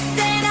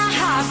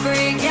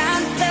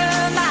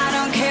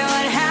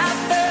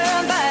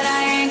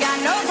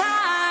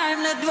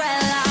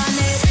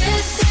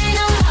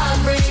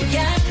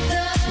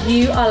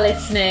You are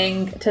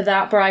listening to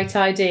That Bright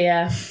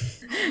Idea.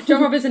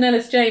 John Robbins and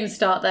Ellis James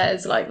start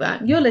theirs like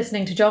that. You're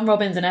listening to John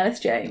Robbins and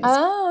Ellis James.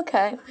 Oh,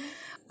 okay.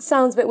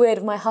 Sounds a bit weird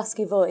with my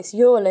husky voice.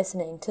 You're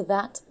listening to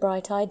That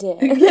Bright Idea.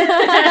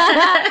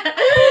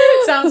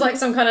 Sounds like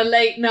some kind of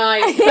late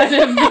night kind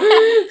of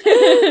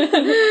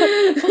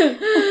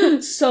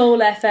Soul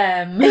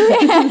FM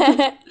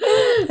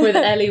with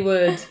Ellie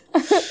Wood.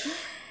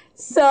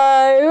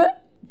 So,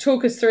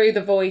 talk us through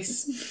the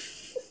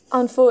voice.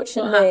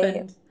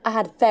 Unfortunately, I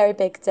had a very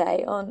big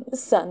day on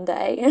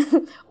Sunday,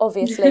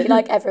 obviously,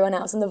 like everyone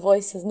else, and the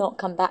voice has not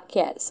come back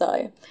yet.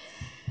 So,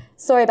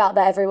 sorry about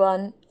that,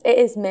 everyone. It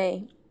is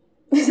me.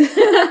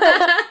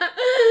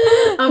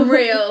 I'm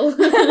real.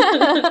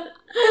 I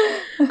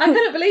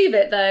couldn't believe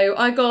it though.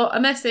 I got a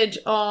message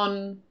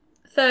on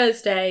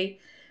Thursday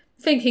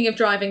thinking of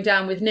driving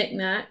down with Nick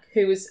Nack,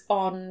 who was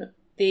on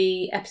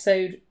the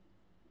episode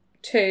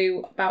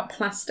 2 about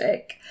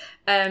plastic.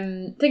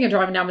 Thinking of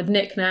driving down with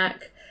Nick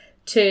Nack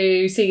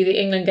to see the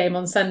England game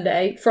on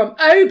Sunday from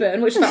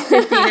Oban, which is about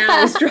 15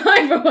 hours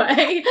drive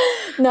away.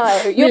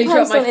 No, your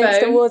post on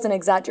Insta was an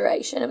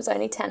exaggeration. It was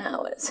only 10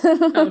 hours.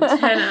 10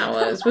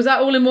 hours. Was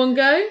that all in one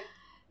go?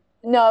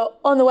 No,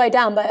 on the way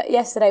down, but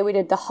yesterday we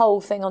did the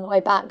whole thing on the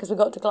way back because we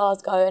got to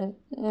Glasgow and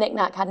Nick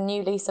Nack had a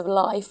new lease of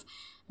life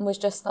and was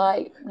just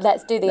like,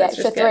 let's do the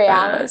extra 3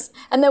 hours.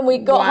 And then we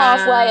got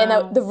halfway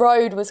and the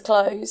road was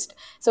closed.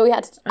 So we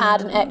had to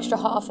add an extra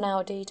half an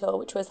hour detour,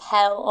 which was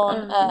hell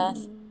on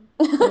earth.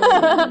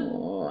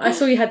 I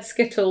saw you had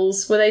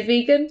Skittles. Were they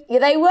vegan? Yeah,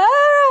 they were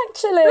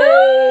actually.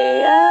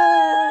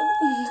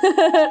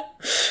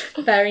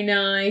 Very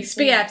nice.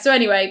 But yeah, so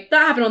anyway, that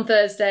happened on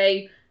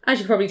Thursday. As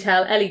you can probably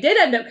tell, Ellie did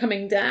end up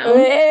coming down.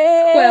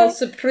 Well,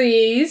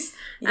 surprise.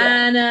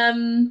 Yeah.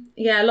 And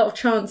a lot of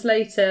chants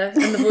later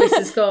and the voice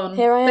is gone.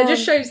 Here I am. That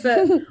just shows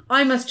that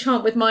I must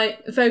chant with my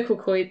vocal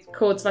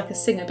cords like a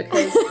singer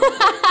because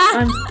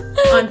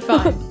I'm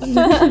fine.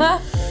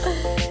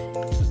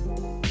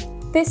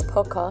 This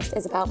podcast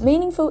is about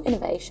meaningful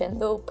innovation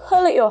that will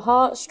pull at your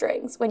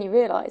heartstrings when you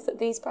realise that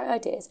these bright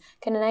ideas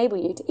can enable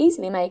you to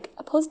easily make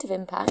a positive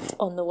impact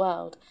on the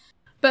world.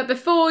 But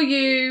before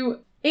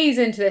you ease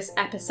into this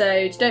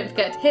episode, don't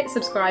forget to hit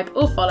subscribe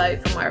or follow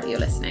from wherever you're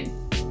listening.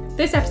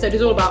 This episode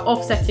is all about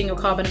offsetting your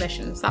carbon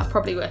emissions. That's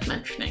probably worth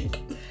mentioning.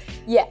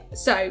 Yeah.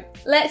 So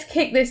let's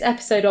kick this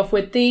episode off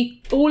with the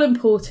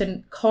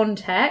all-important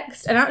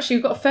context. And actually,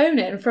 we've got a phone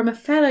in from a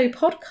fellow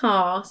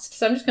podcast.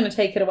 So I'm just going to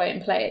take it away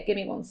and play it. Give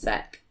me one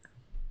sec.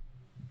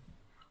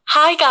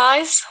 Hi,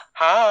 guys.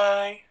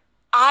 Hi.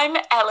 I'm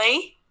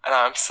Ellie. And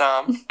I'm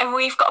Sam. And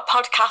we've got a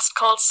podcast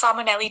called Sam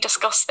and Ellie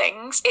Discuss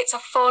Things. It's a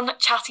fun,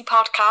 chatty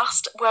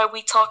podcast where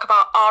we talk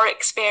about our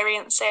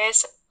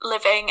experiences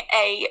living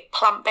a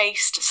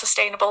plant-based,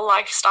 sustainable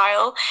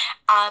lifestyle.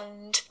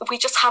 And we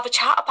just have a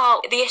chat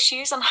about the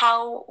issues and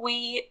how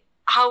we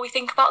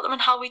think about them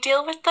and how we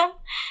deal with them.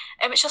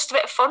 It's just a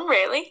bit of fun,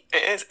 really.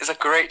 It is. It's a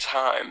great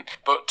time.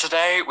 But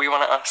today we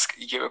want to ask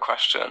you a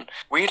question.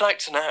 We'd like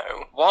to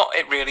know what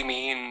it really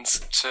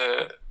means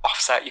to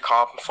offset your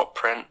carbon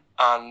footprint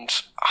and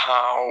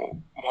how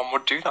one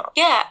would do that.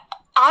 Yeah,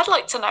 I'd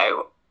like to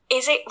know,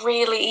 is it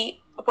really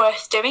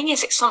worth doing?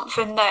 Is it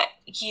something that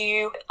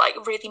you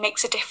really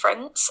makes a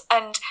difference?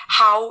 And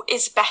how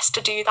is best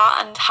to do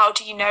that? And how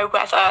do you know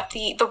whether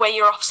the way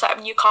you're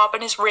offsetting your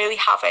carbon is really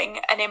having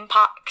an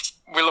impact?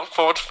 We look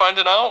forward to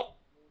finding out.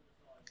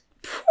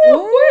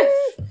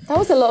 That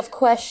was a lot of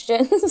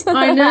questions.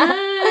 I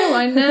know.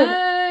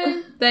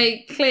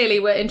 They clearly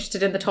were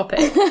interested in the topic.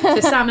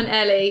 So Sam and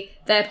Ellie,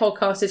 their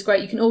podcast is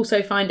great. You can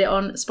also find it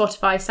on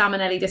Spotify, Sam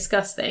and Ellie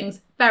Discuss Things.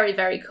 Very,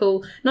 very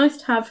cool. Nice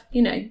to have,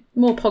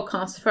 more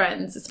podcast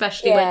friends,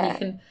 especially when you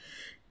can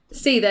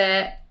see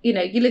their,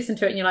 you listen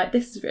to it and you're like,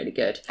 this is really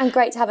good. And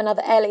great to have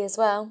another Ellie as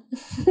well.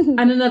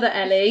 And another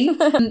Ellie.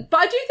 But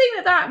I do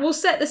think that will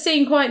set the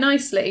scene quite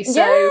nicely.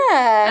 So,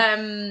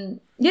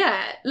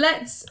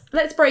 let's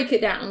break it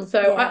down.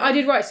 So I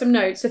did write some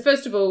notes. So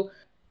first of all,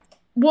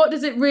 what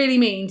does it really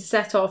mean to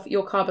set off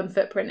your carbon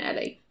footprint,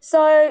 Ellie?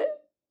 So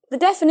the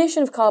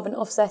definition of carbon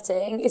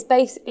offsetting is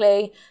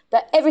basically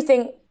that every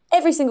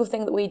single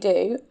thing that we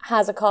do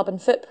has a carbon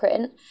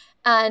footprint.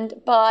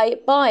 And by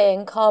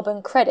buying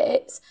carbon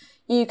credits,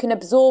 you can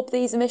absorb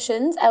these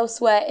emissions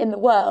elsewhere in the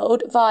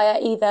world via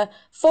either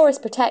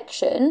forest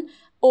protection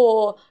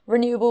or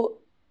renewable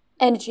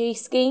energy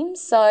schemes.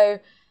 So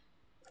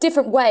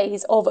different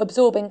ways of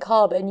absorbing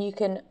carbon you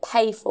can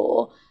pay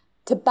for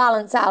to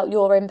balance out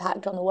your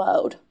impact on the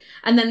world.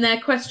 And then their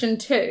question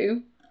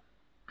 2,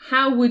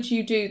 how would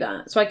you do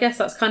that? So I guess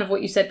that's kind of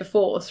what you said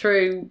before,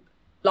 through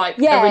a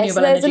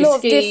renewable energy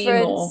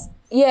scheme or...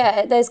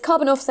 Yeah, there's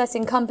carbon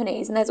offsetting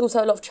companies and there's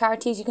also a lot of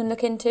charities you can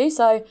look into.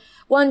 So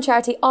one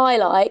charity I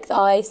like that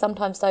I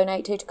sometimes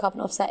donate to carbon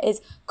offset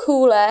is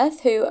Cool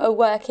Earth, who are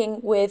working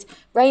with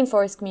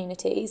rainforest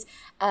communities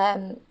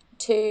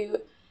to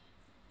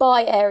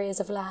buy areas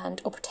of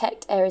land or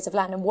protect areas of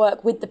land and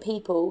work with the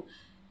people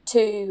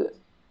to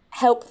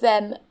help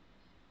them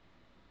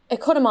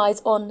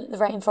economise on the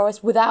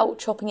rainforest without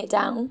chopping it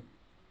down.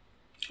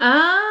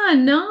 Ah,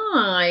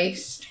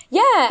 nice.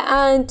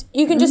 Yeah, and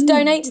you can just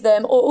donate to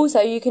them, or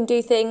also you can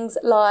do things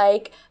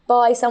like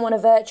buy someone a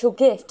virtual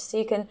gift. So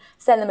you can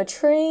send them a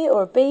tree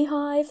or a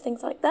beehive,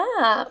 things like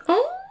that.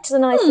 Which is a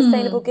nice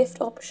sustainable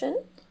gift option.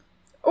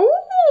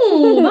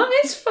 Oh, that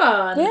is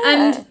fun. Yeah.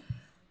 And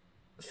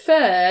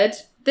third,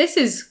 this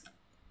is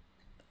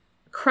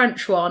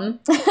crunch one.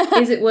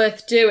 Is it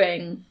worth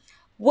doing?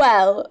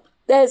 Well,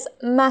 there's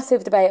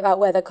massive debate about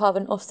whether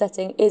carbon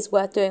offsetting is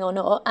worth doing or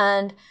not,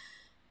 and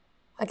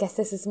I guess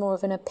this is more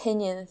of an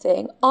opinion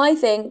thing. I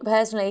think,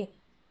 personally,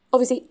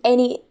 obviously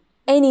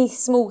any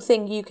small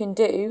thing you can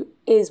do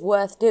is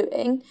worth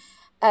doing,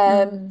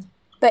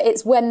 but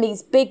it's when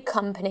these big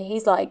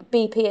companies like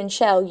BP and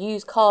Shell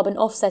use carbon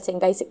offsetting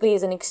basically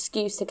as an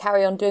excuse to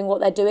carry on doing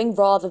what they're doing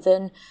rather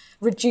than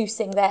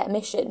reducing their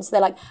emissions.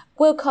 They're like,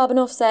 we'll carbon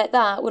offset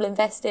that, we'll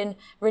invest in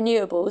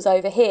renewables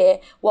over here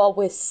while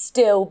we're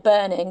still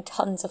burning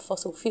tons of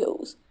fossil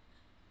fuels.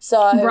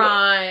 So,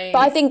 Right. But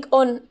I think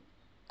on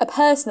a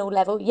personal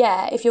level,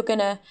 yeah, if you're going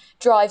to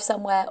drive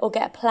somewhere or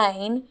get a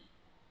plane,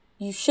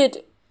 you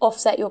should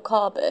offset your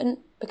carbon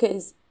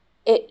because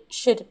it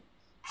should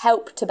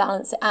help to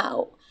balance it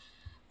out.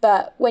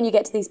 But when you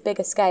get to these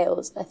bigger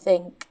scales, I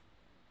think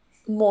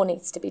more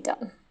needs to be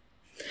done.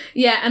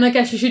 Yeah, and I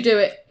guess you should do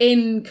it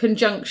in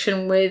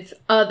conjunction with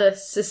other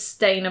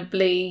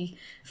sustainably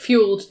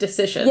fueled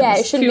decisions. Yeah,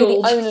 it shouldn't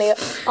be the only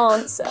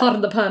answer.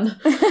 Pardon the pun.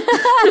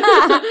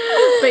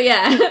 But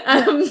yeah,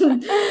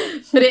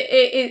 but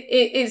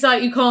it's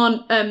like you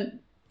can't,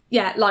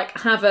 like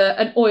have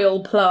an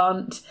oil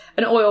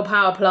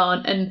power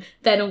plant, and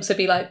then also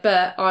be like,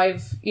 but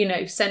I've,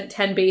 sent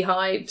 10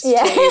 beehives to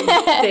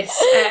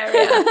this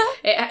area.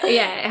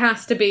 It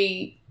has to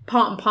be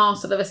part and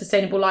parcel of a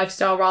sustainable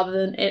lifestyle rather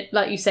than it,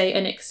 like you say,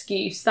 an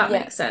excuse. That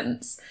makes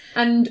sense.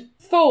 And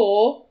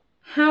 4,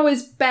 how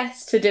is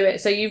best to do it?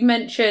 So you've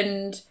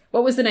mentioned,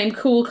 what was the name?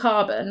 Cool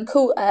Carbon.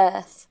 Cool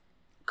Earth.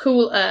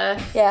 Cool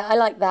Earth. Yeah, I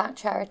like that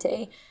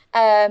charity.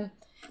 But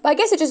I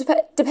guess it just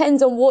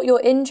depends on what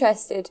you're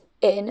interested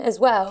in as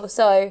well.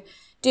 So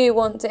do you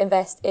want to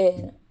invest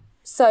in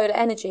solar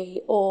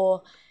energy,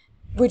 or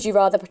would you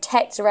rather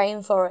protect a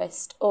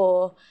rainforest?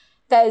 Or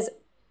there's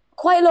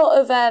quite a lot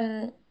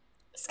of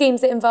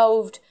schemes that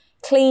involved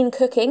clean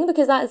cooking,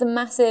 because that is a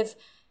massive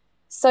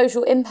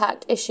social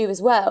impact issue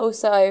as well.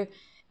 So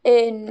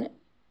in,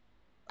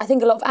 I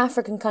think, a lot of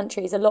African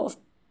countries, a lot of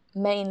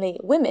mainly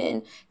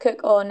women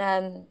cook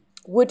on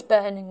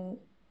wood-burning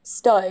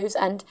stoves,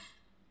 and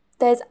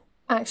there's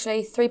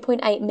actually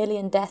 3.8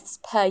 million deaths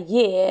per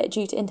year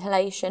due to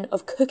inhalation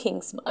of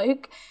cooking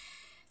smoke.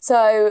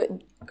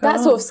 So that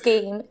sort of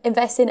scheme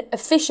invests in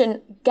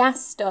efficient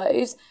gas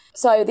stoves.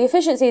 So the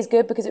efficiency is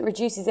good because it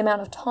reduces the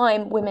amount of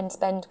time women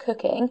spend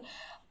cooking.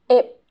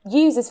 It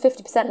uses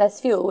 50%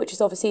 less fuel, which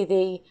is obviously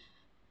the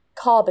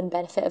carbon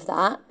benefit of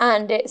that.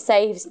 And it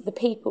saves the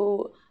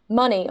people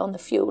money on the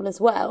fuel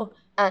as well.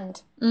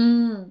 And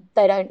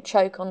they don't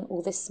choke on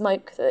all this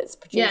smoke that's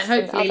produced. Yeah,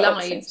 from hopefully other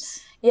lives.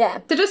 options. Yeah.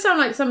 That does sound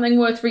like something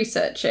worth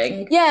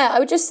researching. Yeah, I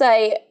would just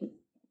say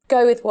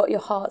go with what your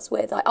heart's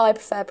with. I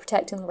prefer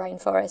protecting the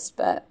rainforest,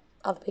 but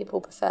other people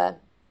prefer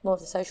more of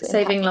the social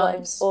Saving impact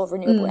lives. or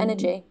renewable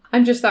energy.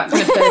 I'm just that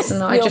kind of person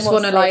that I You're just more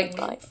want to saving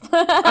like, life.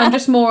 I'm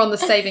just more on the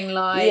saving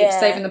lives, Yeah.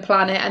 saving the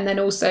planet, and then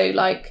also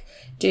like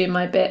doing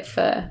my bit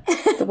for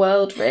the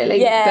world,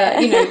 really. Yeah.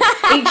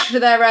 But, each to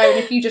their own.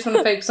 If you just want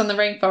to focus on the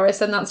rainforest,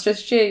 then that's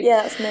just you.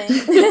 Yeah, that's me.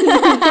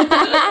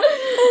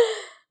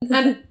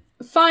 And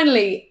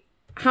finally,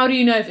 how do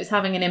you know if it's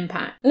having an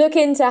impact? Look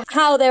into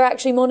how they're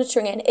actually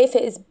monitoring it and if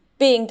it is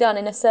being done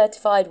in a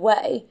certified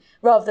way,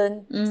 rather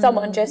than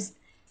someone just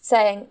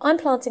saying, I'm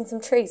planting some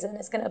trees and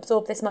it's going to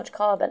absorb this much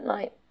carbon.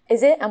 Like,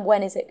 is it? And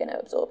when is it going to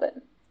absorb it?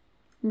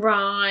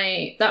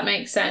 Right, that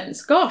makes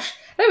sense. Gosh,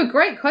 they were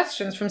great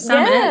questions from Sam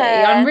and Ellie.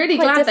 Yeah, I'm really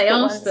quite glad they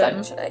difficult asked them.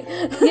 ones, actually.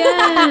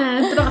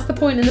 Yeah, but that's the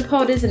point in the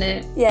pod, isn't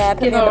it? Yeah,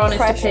 Give putting our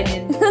under honest pressure.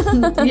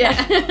 opinion.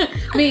 Yeah,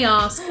 me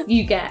ask,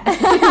 you get.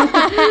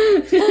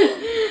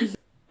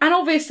 And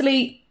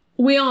obviously,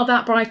 we are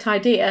that bright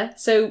idea,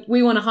 so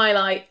we want to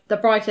highlight the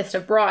brightest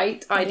of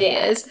bright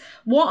ideas. Yeah.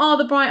 What are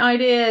the bright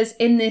ideas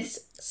in this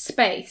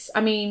space?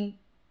 I mean,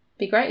 it'd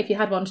be great if you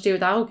had one to do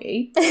with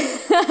algae.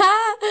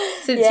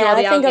 Since you're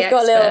the I think algae I've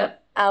got a little expert.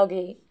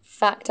 algae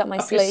fact up my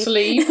Up your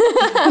sleeve. sleeve.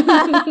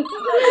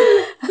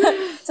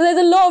 So there's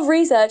a lot of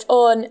research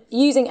on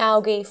using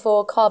algae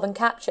for carbon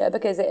capture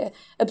because it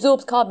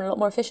absorbs carbon a lot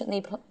more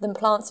efficiently than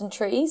plants and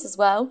trees as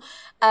well.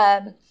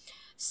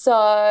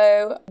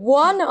 So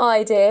one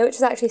idea, which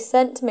was actually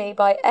sent to me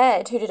by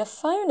Ed, who did a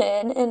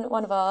phone-in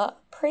one of our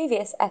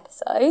previous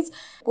episodes,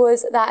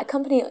 was that a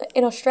company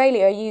in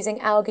Australia are using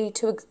algae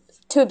to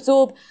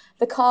absorb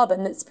the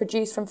carbon that's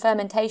produced from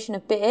fermentation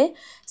of beer.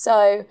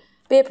 So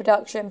beer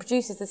production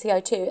produces the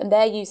CO2, and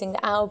they're using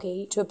the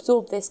algae to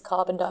absorb this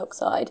carbon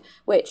dioxide,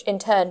 which in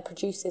turn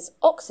produces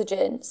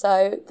oxygen.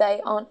 So they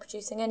aren't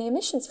producing any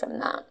emissions from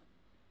that.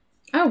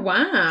 Oh,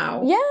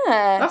 wow.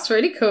 Yeah. That's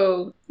really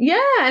cool. Yeah,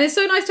 and it's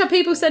so nice to have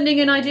people sending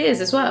in ideas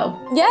as well.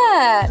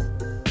 Yeah.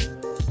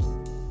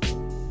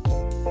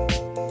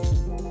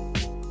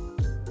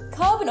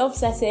 Carbon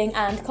offsetting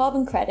and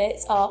carbon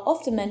credits are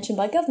often mentioned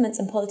by governments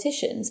and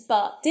politicians,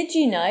 but did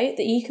you know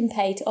that you can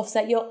pay to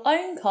offset your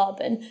own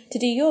carbon to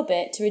do your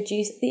bit to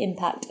reduce the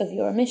impact of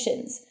your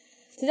emissions?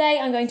 Today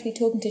I'm going to be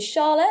talking to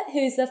Charlotte,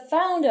 who's the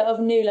founder of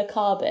Nula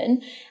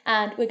Carbon,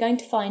 and we're going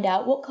to find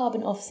out what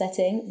carbon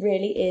offsetting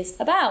really is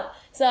about.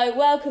 So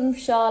welcome,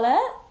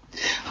 Charlotte.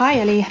 Hi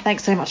Ellie,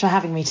 thanks so much for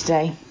having me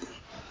today.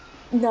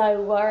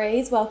 No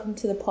worries, welcome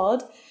to the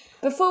pod.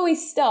 Before we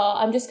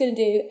start, I'm just going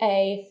to do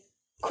a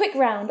quick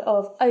round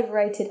of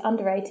overrated,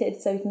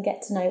 underrated, so we can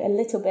get to know a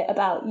little bit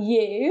about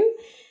you.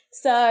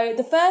 So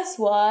the first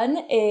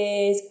one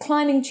is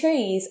climbing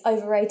trees,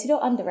 overrated or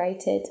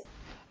underrated?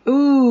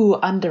 Ooh,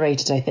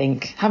 underrated, I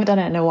think. Haven't done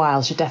it in a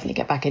while, should definitely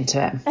get back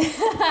into it.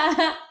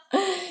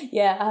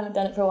 Yeah, I haven't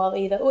done it for a while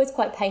either. Always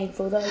quite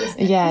painful though, isn't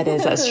it? Yeah, it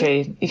is, that's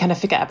true. You kind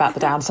of forget about the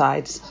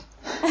downsides.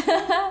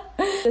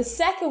 The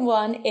second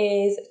one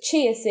is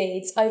chia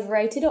seeds,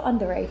 overrated or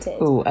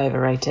underrated? Ooh,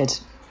 overrated.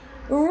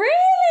 Really?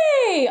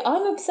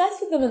 I'm obsessed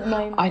with them at the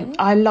moment.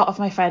 A lot of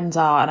my friends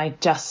are, and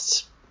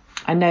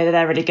I know that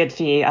they're really good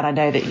for you, and I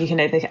know that you can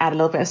they add a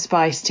little bit of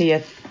spice to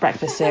your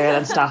breakfast cereal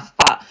and stuff,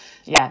 but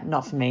yeah,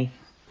 not for me.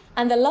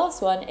 And the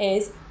last one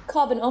is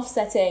carbon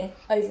offsetting,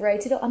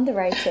 overrated or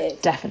underrated?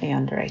 Definitely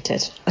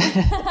underrated.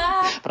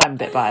 But I'm a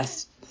bit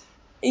biased.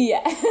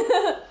 Yeah.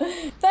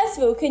 First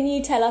of all, can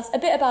you tell us a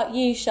bit about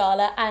you,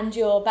 Charlotte, and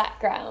your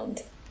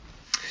background?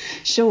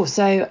 Sure.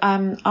 So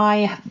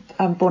I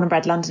am born and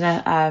bred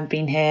Londoner,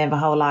 been here my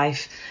whole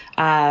life,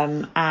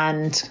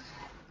 and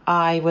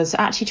I was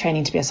actually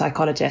training to be a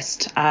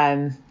psychologist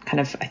kind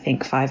of, I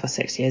think, 5 or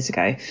 6 years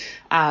ago.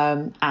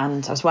 And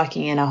I was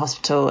working in a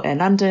hospital in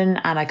London,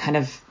 and I kind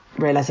of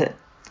realised that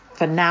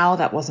for now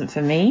that wasn't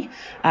for me.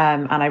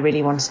 And I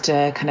really wanted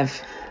to kind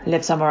of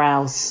live somewhere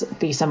else,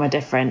 be somewhere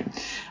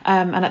different.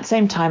 And at the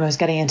same time, I was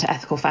getting into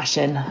ethical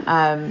fashion.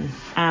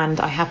 And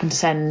I happened to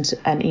send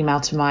an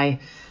email to my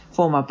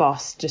former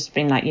boss, just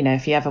being like,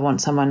 if you ever want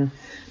someone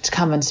to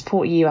come and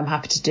support you, I'm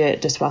happy to do it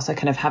just whilst I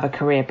kind of have a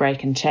career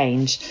break and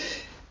change.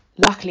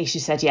 Luckily, she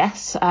said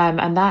yes.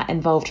 And that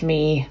involved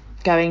me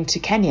going to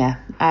Kenya.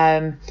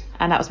 And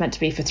that was meant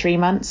to be for 3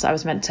 months. I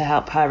was meant to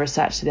help her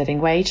research the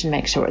living wage and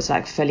make sure it was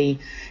like fully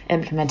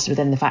implemented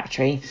within the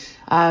factory.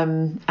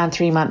 And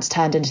 3 months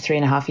turned into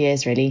 3.5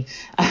 years, really.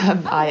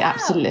 I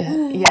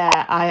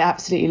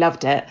absolutely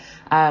loved it.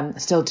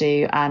 Still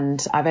do.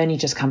 And I've only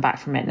just come back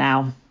from it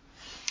now.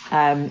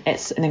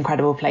 It's an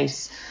incredible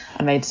place.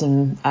 I made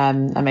some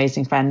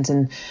amazing friends,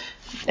 and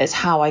it's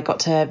how I got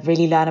to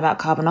really learn about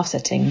carbon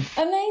offsetting.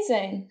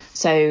 Amazing.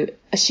 So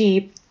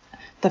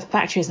the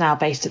factory is now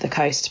based at the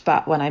coast,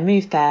 but when I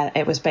moved there,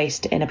 it was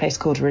based in a place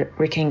called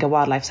Rukinga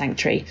Wildlife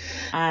Sanctuary.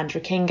 And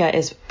Rukinga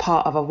is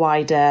part of a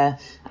wider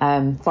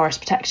forest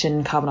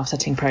protection carbon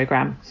offsetting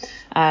programme.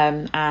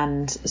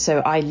 And so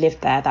I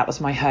lived there, that was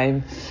my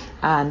home.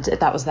 And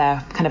that was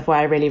there kind of where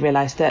I really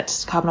realised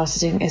that carbon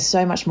offsetting is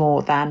so much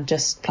more than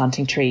just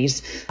planting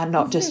trees, and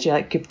not just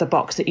like the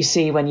box that you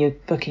see when you're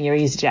booking your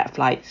EasyJet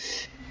flight.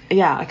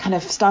 Yeah, I kind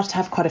of started to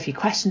have quite a few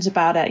questions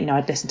about it.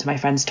 I'd listen to my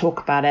friends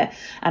talk about it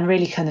and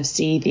really kind of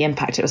see the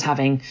impact it was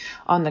having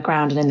on the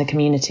ground and in the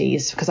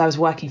communities, because I was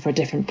working for a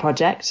different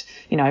project.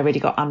 I really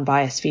got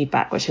unbiased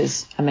feedback, which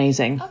is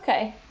amazing.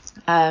 Okay.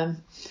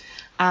 And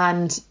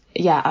as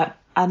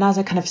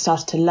I kind of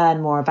started to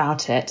learn more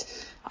about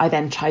it, I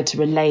then tried to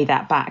relay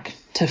that back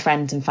to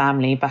friends and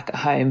family back at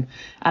home.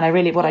 And I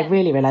really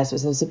realised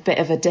was there was a bit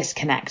of a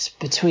disconnect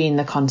between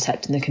the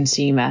concept and the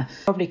consumer.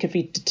 Probably could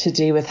be to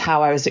do with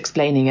how I was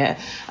explaining it.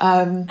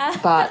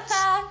 But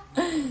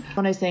one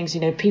of those things,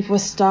 people were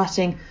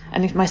starting,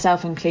 and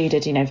myself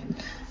included,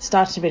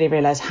 started to really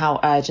realise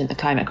how urgent the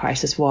climate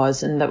crisis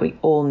was, and that we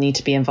all need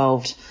to be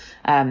involved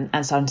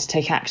and starting to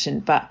take action.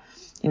 But,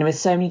 with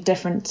so many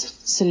different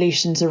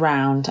solutions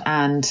around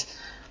and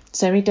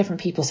so many different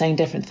people saying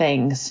different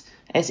things,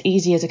 it's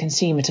easy as a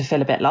consumer to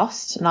feel a bit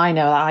lost. And I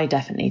know that I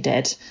definitely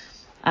did.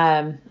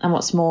 And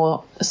what's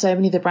more, so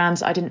many of the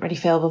brands, I didn't really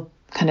feel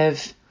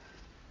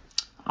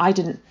I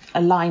didn't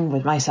align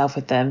with myself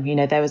with them.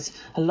 There was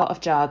a lot of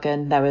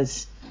jargon. There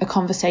was a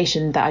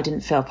conversation that I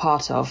didn't feel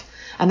part of.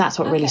 And that's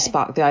what really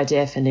sparked the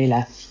idea for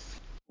Nula.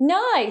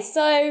 Nice.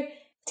 So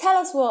tell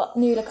us what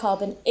Nula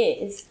Carbon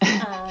is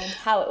and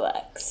how it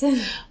works.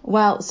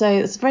 Well, so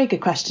it's a very good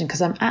question,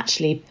 because I'm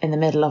actually in the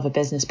middle of a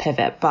business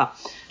pivot, but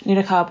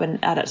Nula Carbon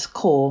at its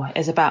core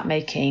is about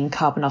making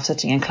carbon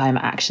offsetting and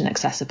climate action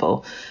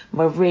accessible.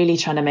 We're really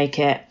trying to make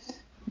it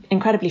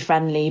incredibly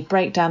friendly,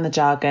 break down the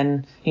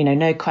jargon,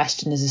 no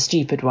question is a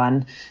stupid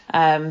one,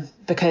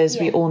 because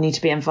we all need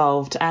to be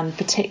involved. And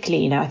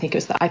particularly, I think it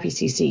was the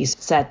IPCC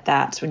said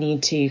that we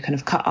need to kind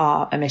of cut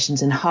our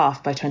emissions in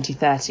half by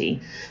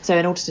 2030. So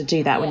in order to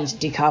do that, we need to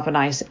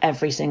decarbonise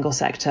every single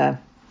sector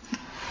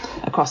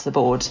across the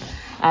board.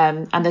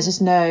 And there's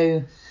just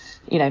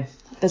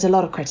there's a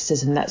lot of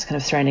criticism that's kind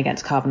of thrown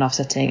against carbon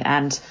offsetting,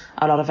 and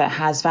a lot of it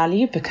has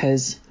value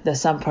because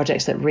there's some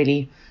projects that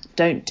really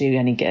don't do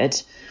any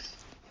good.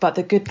 But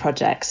the good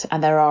projects,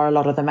 and there are a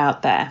lot of them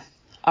out there,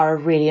 are a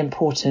really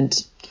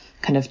important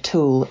kind of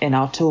tool in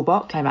our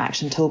toolbox, climate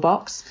action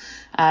toolbox.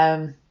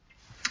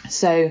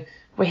 So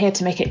we're here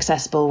to make it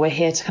accessible. We're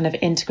here to kind of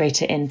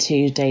integrate it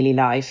into daily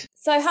life.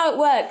 So how it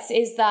works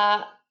is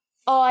that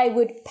I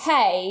would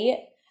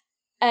pay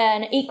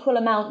an equal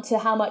amount to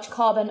how much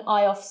carbon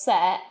I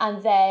offset,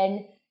 and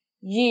then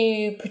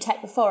you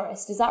protect the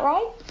forest. Is that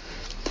right?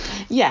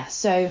 Yeah,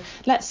 so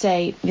let's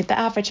say the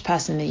average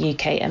person in the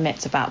UK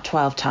emits about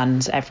 12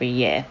 tonnes every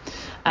year.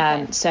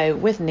 So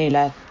with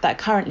NULA, that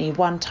currently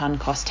 1 tonne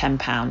costs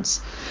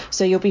 £10.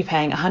 So you'll be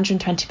paying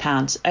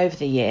 £120 over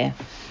the year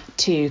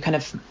to kind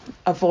of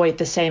avoid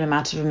the same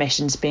amount of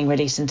emissions being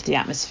released into the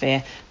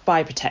atmosphere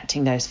by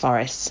protecting those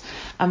forests.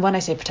 And when I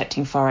say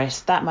protecting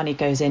forests, that money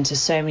goes into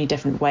so many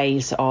different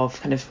ways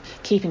of kind of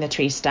keeping the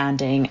trees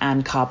standing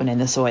and carbon in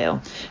the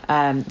soil.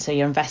 So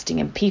you're investing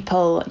in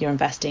people, you're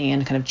investing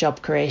in kind of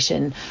job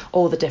creation,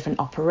 all the different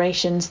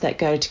operations that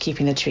go to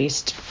keeping the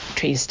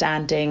trees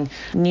standing,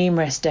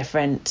 numerous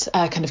different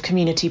kind of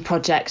community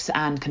projects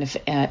and kind of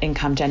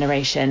income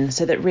generation,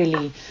 so that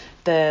really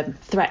the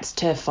threats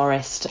to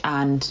forest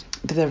and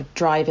the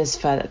drivers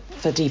for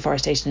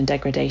deforestation and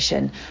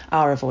degradation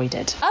are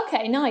avoided.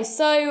 Okay, nice.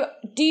 So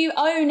do you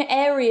own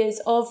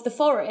areas of the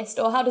forest,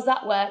 or how does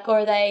that work? Or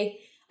are they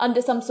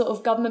under some sort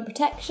of government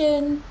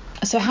protection?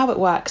 So how it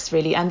works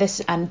really, and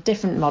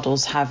different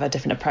models have a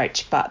different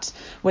approach, but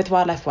with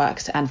Wildlife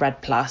Works and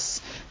REDD+,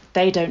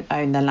 they don't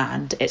own the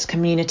land, it's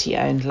community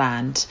owned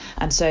land.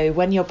 And so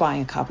when you're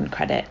buying a carbon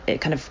credit,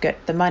 it kind of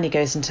the money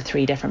goes into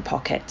 3 different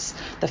pockets.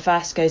 The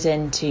first goes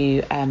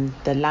into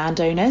the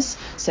landowners.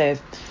 So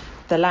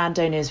the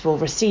landowners will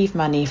receive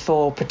money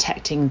for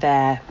protecting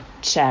their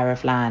share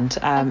of land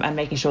and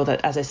making sure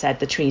that, as I said,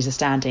 the trees are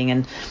standing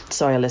and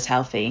soil is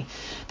healthy.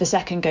 The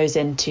second goes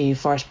into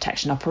forest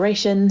protection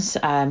operations.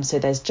 So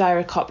there's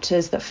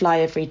gyrocopters that fly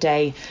every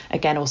day,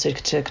 again, also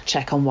to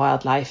check on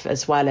wildlife,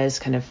 as well as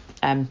kind of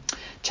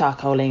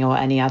charcoaling or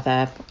any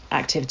other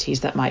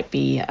activities that might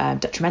be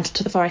detrimental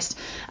to the forest.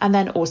 And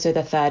then also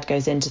the third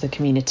goes into the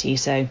community.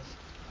 So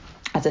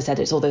as I said,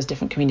 it's all those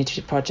different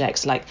community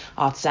projects like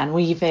artisan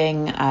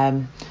weaving,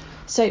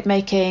 soap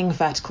making,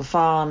 vertical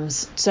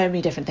farms, so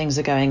many different things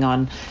are going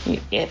on.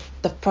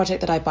 The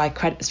project that I buy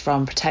credits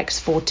from protects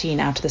 14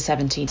 out of the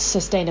 17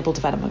 Sustainable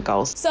Development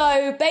Goals.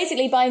 So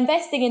basically, by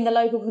investing in the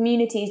local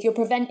communities, you're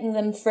preventing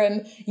them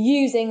from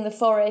using the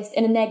forest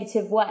in a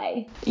negative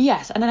way.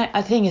 Yes, and then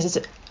the thing is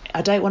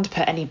I don't want to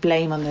put any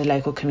blame on the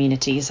local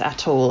communities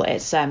at all.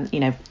 It's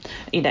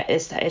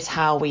it's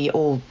how we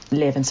all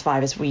live and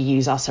survive as we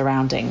use our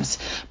surroundings.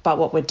 But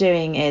what we're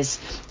doing is,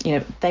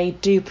 they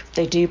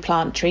do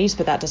plant trees,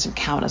 but that doesn't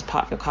count as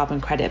part of your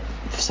carbon credit.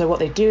 So what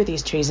they do with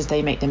these trees is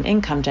they make them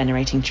income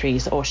generating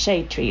trees or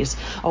shade trees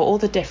or all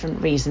the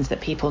different reasons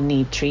that people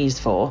need trees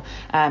for.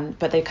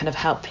 But they kind of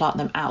help plant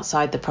them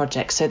outside the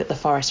project so that the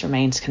forest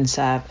remains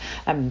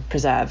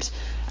preserved.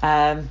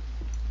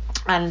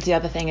 And the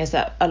other thing is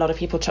that a lot of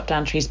people chop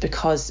down trees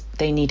because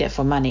they need it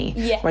for money.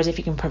 Yeah. Whereas if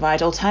you can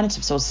provide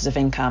alternative sources of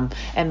income,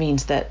 it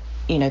means that,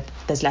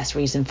 there's less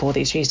reason for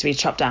these trees to be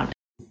chopped down.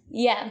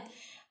 Yeah.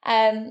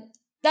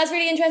 That's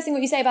really interesting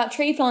what you say about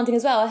tree planting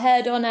as well. I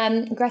heard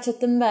on Greta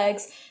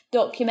Thunberg's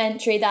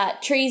documentary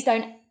that trees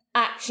don't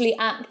actually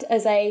act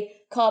as a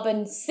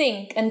carbon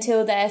sink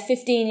until they're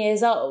 15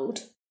 years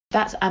old.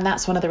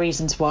 That's one of the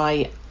reasons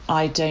why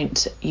I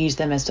don't use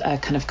them as a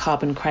kind of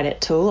carbon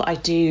credit tool.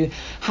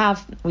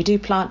 We do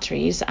plant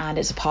trees, and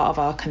it's a part of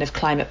our kind of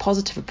climate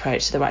positive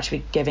approach, so that we're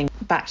actually giving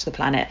back to the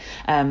planet,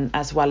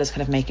 as well as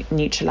kind of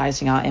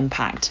neutralising our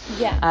impact.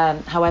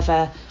 Yeah.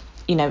 However,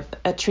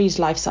 a tree's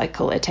life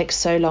cycle, it takes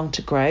so long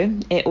to grow,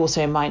 it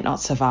also might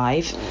not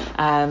survive.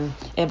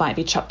 It might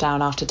be chopped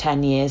down after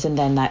 10 years and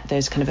then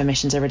those kind of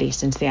emissions are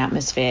released into the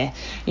atmosphere.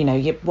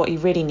 What you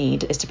really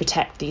need is to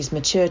protect these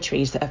mature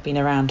trees that have been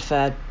around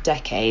for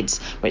decades,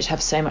 which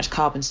have so much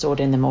carbon stored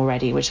in them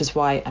already, which is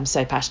why I'm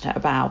so passionate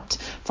about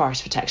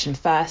forest protection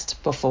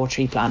first before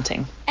tree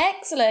planting.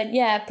 Excellent.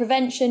 Yeah,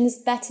 prevention's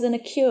better than a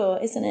cure,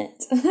 isn't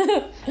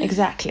it?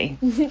 Exactly.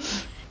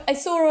 I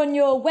saw on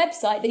your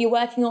website that you're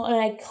working on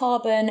a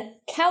carbon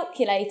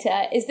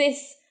calculator. Is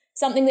this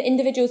something that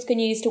individuals can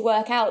use to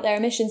work out their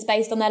emissions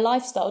based on their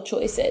lifestyle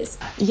choices?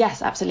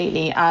 Yes,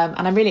 absolutely.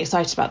 And I'm really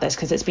excited about this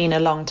because it's been a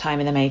long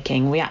time in the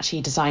making. We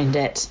actually designed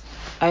it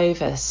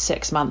over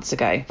 6 months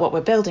ago. What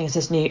we're building is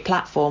this new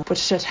platform, which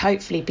should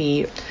hopefully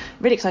be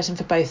really exciting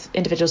for both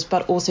individuals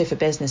but also for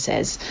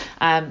businesses.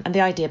 And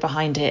the idea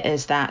behind it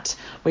is that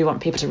we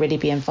want people to really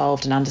be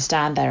involved and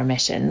understand their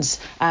emissions.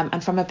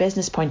 And from a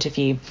business point of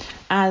view,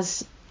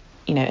 as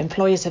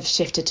employers have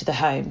shifted to the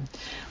home,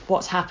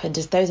 what's happened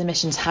is those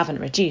emissions haven't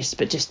reduced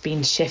but just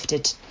been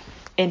shifted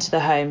into the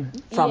home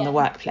from the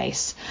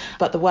workplace.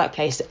 But the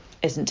workplace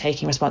isn't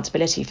taking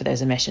responsibility for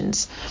those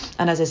emissions.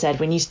 And as I said,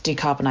 we need to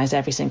decarbonise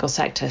every single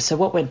sector. So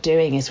what we're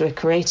doing is we're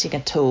creating a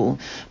tool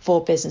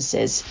for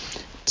businesses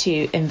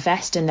to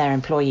invest in their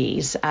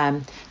employees,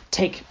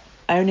 take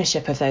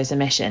ownership of those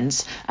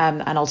emissions,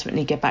 and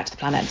ultimately give back to the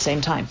planet at the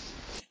same time.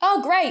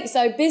 Oh, great.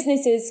 So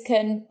businesses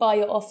can buy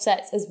your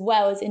offsets as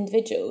well as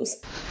individuals.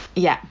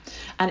 Yeah,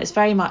 and it's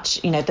very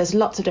much, there's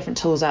lots of different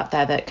tools out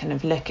there that kind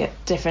of look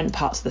at different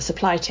parts of the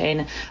supply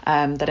chain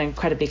that are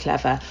incredibly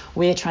clever.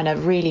 We're trying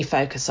to really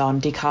focus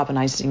on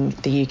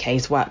decarbonising the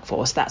UK's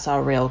workforce. That's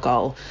our real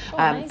goal.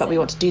 But we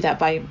want to do that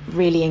by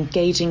really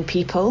engaging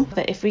people.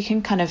 That if we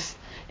can kind of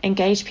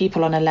engage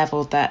people on a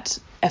level that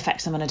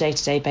affects them on a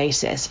day-to-day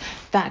basis,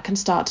 that can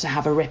start to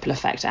have a ripple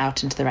effect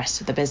out into the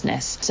rest of the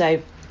business.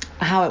 So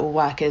how it will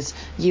work is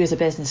you as a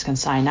business can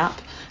sign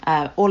up.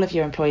 All of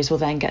your employees will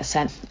then get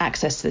sent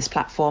access to this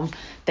platform.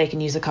 They can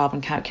use a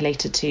carbon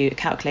calculator to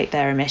calculate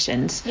their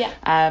emissions. Yeah.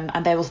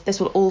 And this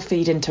will all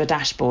feed into a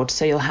dashboard.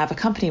 So you'll have a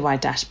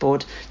company-wide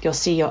dashboard. You'll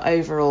see your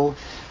overall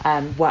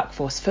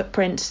workforce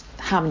footprint,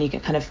 how many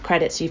kind of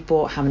credits you've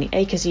bought, how many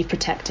acres you've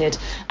protected,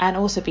 and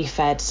also be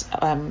fed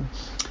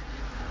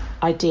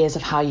ideas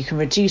of how you can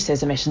reduce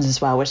those emissions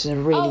as well, which is a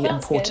really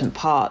important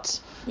part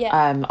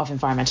of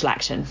environmental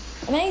action.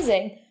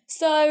 Amazing.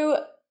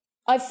 So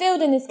I've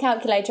filled in this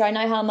calculator. I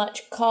know how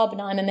much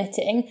carbon I'm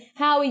emitting.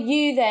 How are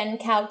you then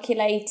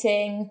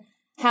calculating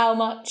how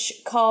much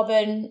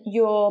carbon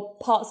your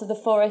parts of the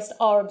forest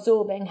are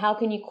absorbing? How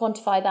can you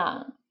quantify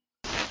that?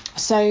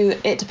 So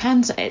it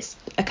depends. It's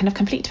a kind of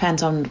complete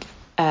depends on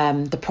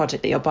the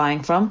project that you're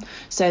buying from.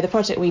 So the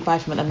project we buy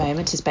from at the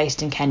moment is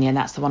based in Kenya, and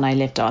that's the one I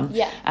lived on.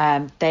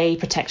 Yeah. They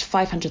protect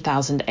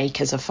 500,000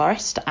 acres of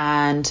forest,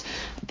 and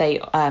they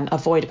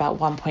avoid about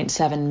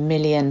 1.7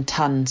 million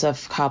tonnes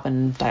of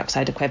carbon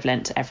dioxide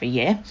equivalent every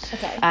year.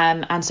 Okay.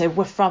 And so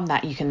from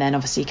that, you can then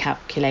obviously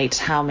calculate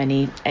how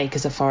many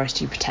acres of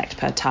forest you protect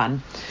per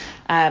tonne.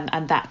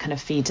 And that kind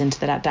of feeds into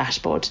that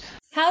dashboard.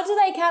 How do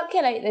they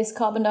calculate this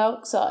carbon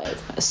dioxide?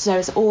 So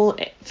it's all,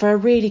 for a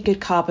really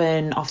good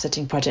carbon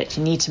offsetting project,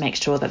 you need to make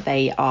sure that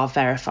they are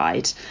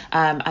verified.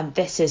 And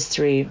this is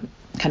through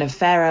kind of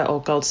Verra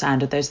or Gold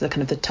Standard. Those are the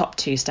kind of the top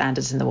two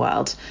standards in the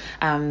world.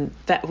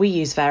 That we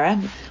use Verra.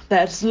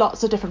 There's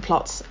lots of different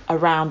plots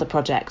around the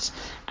project,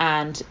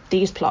 and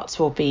these plots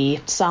will be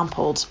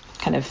sampled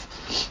kind of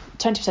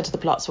 20% of the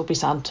plots will be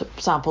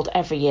sampled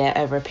every year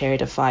over a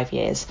period of 5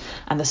 years,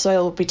 and the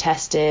soil will be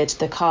tested,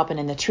 the carbon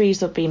in the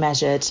trees will be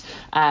measured,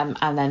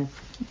 and then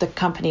the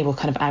company will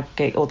kind of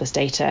aggregate all this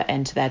data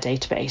into their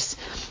database.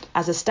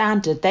 As a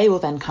standard, they will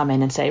then come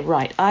in and say,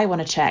 right, I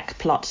want to check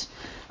plot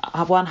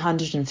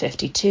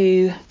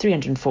 152,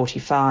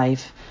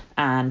 345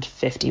 and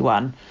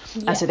 51.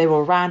 Yeah. And so they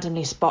will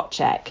randomly spot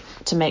check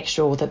to make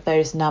sure that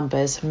those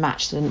numbers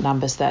match the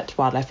numbers that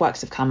Wildlife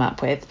Works have come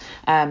up with,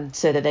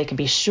 so that they can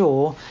be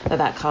sure that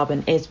that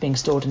carbon is being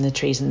stored in the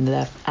trees and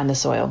the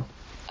soil.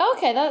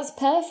 Okay, that's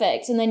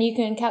perfect. And then you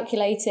can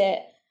calculate it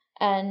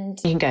and...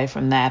 You can go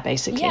from there,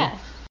 basically. Yeah.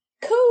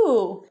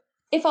 Cool.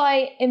 If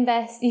I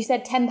invest, you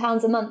said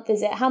 £10 a month,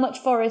 is it? How much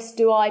forest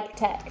do I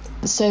protect?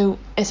 So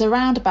it's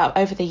around about,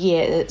 over the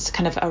year, it's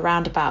kind of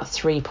around about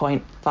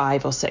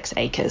 3.5 or 6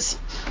 acres.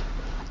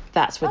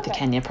 That's with the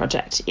Kenya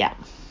project, yeah.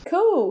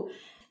 Cool.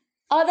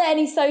 Are there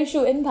any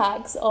social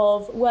impacts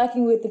of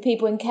working with the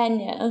people in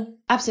Kenya?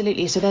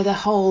 Absolutely. So the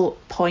whole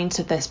point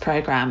of this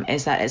programme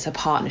is that it's a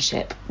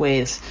partnership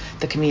with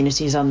the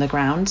communities on the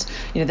ground.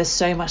 There's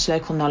so much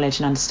local knowledge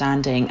and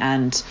understanding,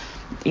 and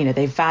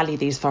they value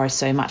these forests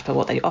so much, but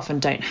what they often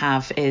don't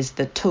have is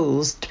the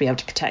tools to be able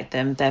to protect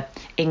them, the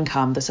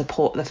income, the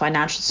support, the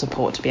financial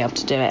support to be able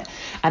to do it.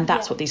 And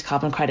that's what these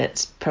carbon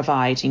credits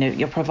provide.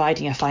 You're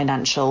providing a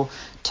financial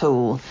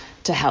tool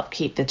to help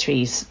keep the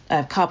trees,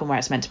 carbon where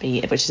it's meant to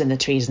be, which is in the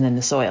trees and in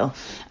the soil.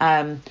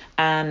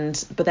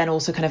 But then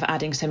also kind of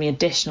adding so many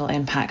additional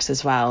impacts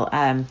as well.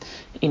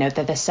 They're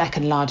the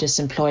second largest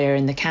employer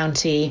in the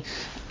county.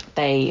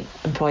 They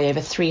employ over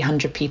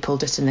 300 people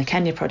just in the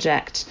Kenya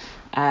project.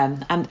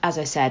 And as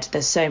I said,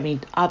 there's so many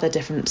other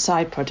different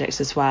side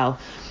projects as well.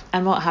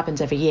 And what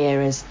happens every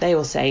year is they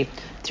will say,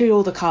 through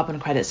all the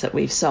carbon credits that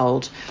we've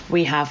sold,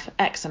 we have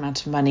X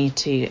amount of money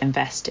to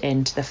invest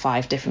into the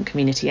 5 different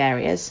community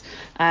areas.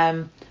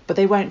 But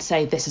they won't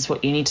say this is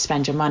what you need to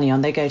spend your money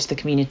on. They go to the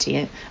community,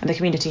 and the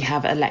community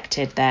have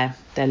elected their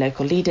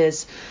local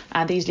leaders.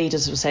 And these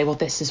leaders will say, well,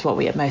 this is what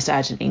we most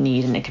urgently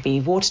need. And it could be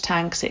water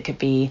tanks, it could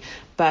be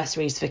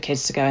bursaries for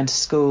kids to go into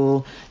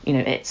school.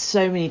 It's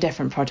so many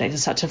different projects.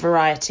 It's such a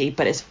variety,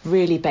 but it's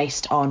really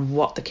based on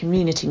what the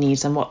community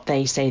needs and what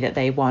they say that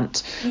they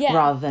want,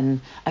 rather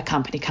than a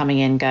company coming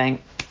in going,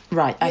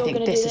 right, I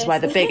think this is where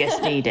the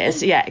biggest need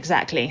is. Yeah,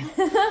 exactly.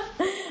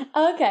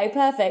 Okay,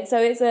 perfect. So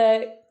it's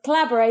a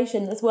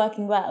collaboration that's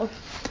working well.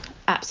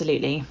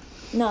 Absolutely.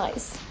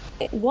 Nice.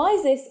 Why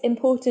is this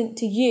important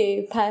to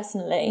you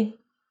personally?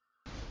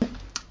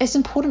 It's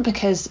important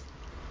because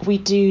we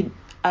do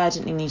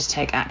urgently need to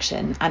take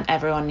action, and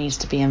everyone needs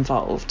to be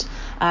involved.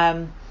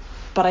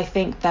 But I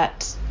think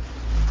that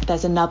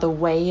there's another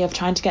way of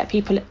trying to get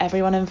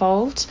everyone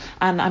involved,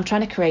 and I'm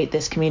trying to create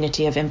this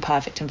community of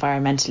imperfect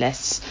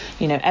environmentalists.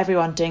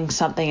 Everyone doing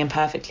something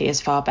imperfectly is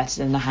far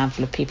better than a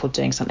handful of people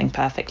doing something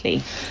perfectly.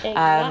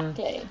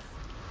 Exactly.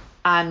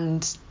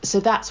 And so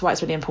that's why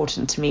it's really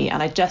important to me.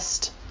 And I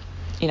just,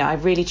 I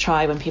really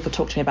try, when people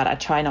talk to me about it, I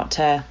try not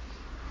to,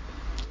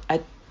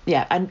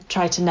 I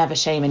try to never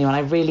shame anyone. I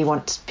really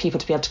want people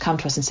to be able to come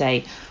to us and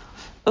say,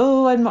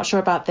 oh, I'm not sure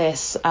about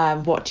this,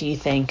 what do you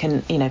think?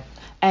 And, you know,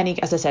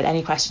 as I said,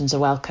 any questions are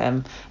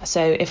welcome.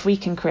 So if we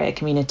can create a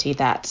community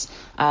that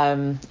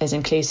is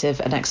inclusive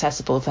and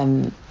accessible,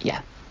 then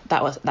yeah,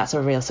 that's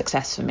a real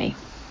success for me.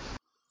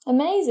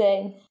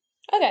 Amazing.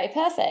 Okay,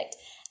 perfect.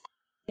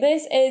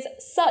 This is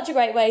such a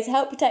great way to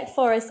help protect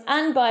forests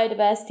and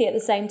biodiversity at the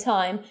same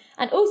time,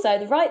 and also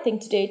the right thing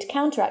to do to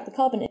counteract the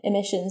carbon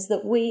emissions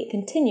that we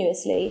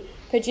continuously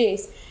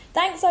produce.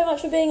 Thanks so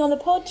much for being on the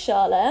pod,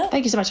 Charlotte.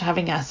 Thank you so much for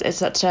having us. It's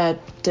such a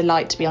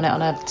delight to be on it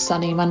on a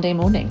sunny Monday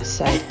morning,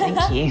 so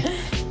thank you.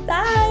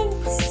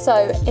 Thanks!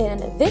 So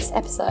in this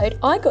episode,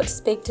 I got to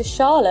speak to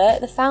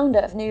Charlotte, the founder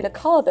of Nula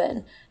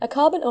Carbon, a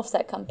carbon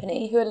offset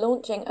company who are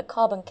launching a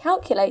carbon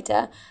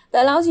calculator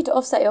that allows you to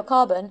offset your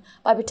carbon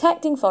by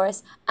protecting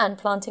forests and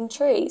planting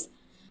trees.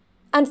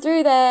 And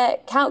through their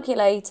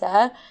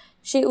calculator,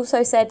 she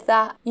also said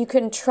that you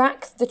can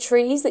track the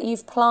trees that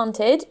you've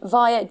planted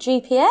via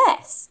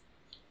GPS.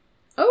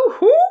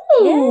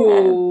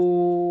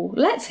 Oh,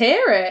 yeah. Let's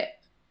hear it.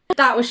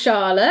 That was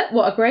Charlotte.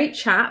 What a great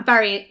chat.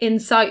 Very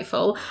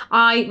insightful.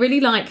 I really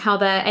like how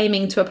they're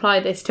aiming to apply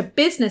this to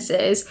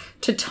businesses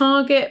to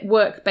target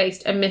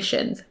work-based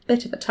emissions.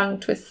 Bit of a tongue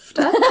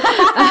twister.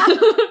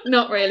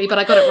 Not really, but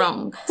I got it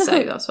wrong.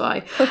 So that's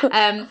why.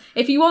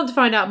 If you want to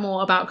find out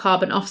more about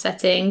carbon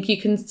offsetting,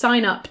 you can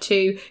sign up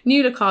to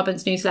Nula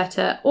Carbon's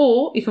newsletter,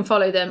 or you can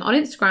follow them on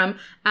Instagram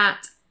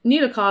at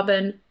Nula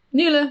Carbon,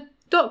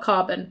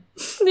 Nula.carbon.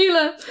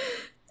 Nula.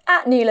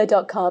 At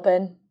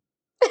Nula.carbon.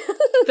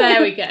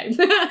 There we go.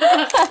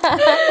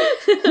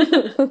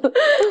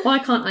 Why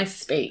can't I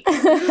speak?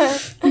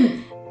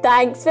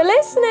 Thanks for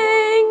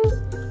listening.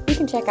 You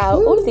can check out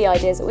all of the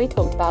ideas that we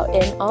talked about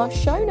in our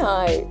show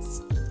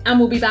notes. And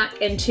we'll be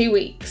back in 2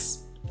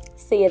 weeks.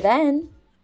 See you then.